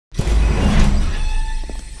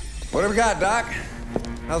What have we got, Doc?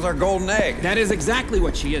 How's our golden egg? That is exactly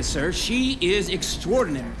what she is, sir. She is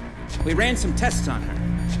extraordinary. We ran some tests on her.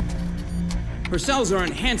 Her cells are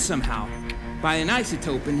enhanced somehow by an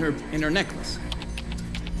isotope in her necklace.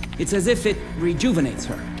 It's as if it rejuvenates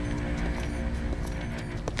her.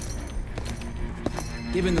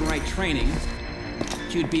 Given the right training,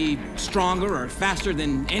 she'd be stronger or faster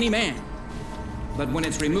than any man. But when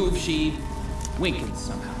it's removed, she weakens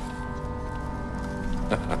somehow.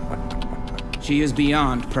 She is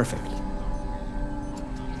beyond perfect.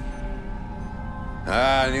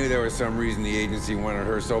 I knew there was some reason the agency wanted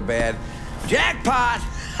her so bad. Jackpot!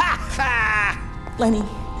 Ha ha!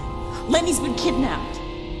 Lenny's been kidnapped.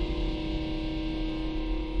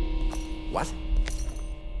 What?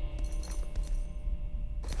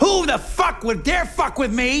 Who the fuck would dare fuck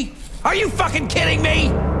with me? Are you fucking kidding me?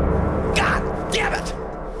 God damn it!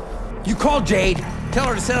 You call Jade, tell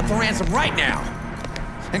her to set up the ransom right now.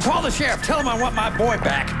 And call the sheriff, tell him I want my boy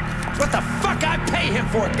back. What the fuck I pay him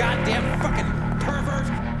for, goddamn fucking pervert?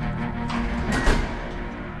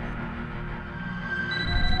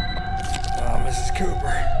 Oh, Mrs.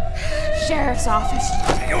 Cooper. Sheriff's office.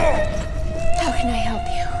 How can I help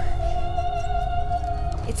you?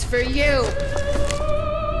 It's for you.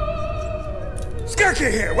 Skirky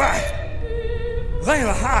here, why?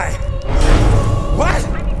 Layla, hi. What?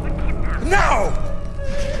 No!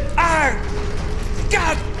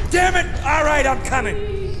 God damn it! All right, I'm coming.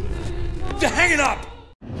 Hang it up!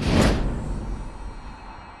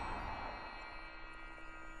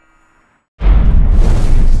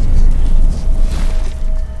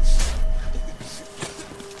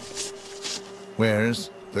 Where's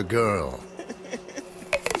the girl?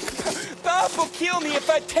 Bob will kill me if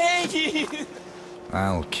I tag you.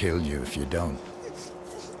 I'll kill you if you don't.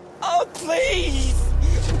 Oh, please!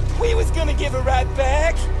 We was gonna give her right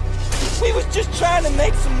back. We was just trying to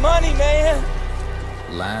make some money, man.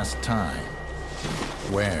 Last time.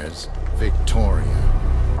 Where's Victoria?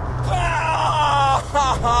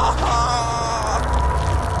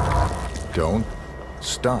 Don't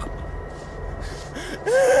stop.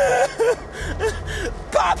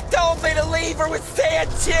 Pop told me to leave her with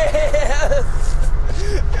Sanchez.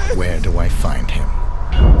 Where do I find him?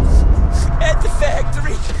 At the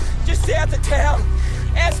factory, just south of town.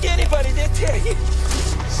 Ask anybody, they'll tell you.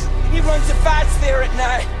 He runs the fights there at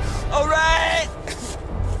night. All right?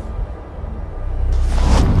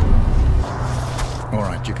 All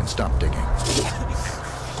right, you can stop digging.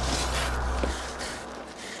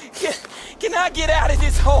 Can I get out of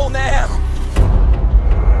this hole now?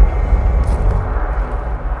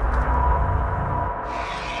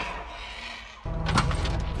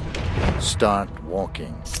 Start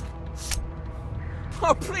walking.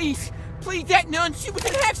 Oh, please. Please, that nun, she was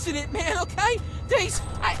an accident, man, okay? Please,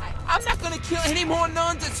 I'm not gonna kill any more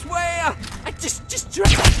nuns, I swear. I just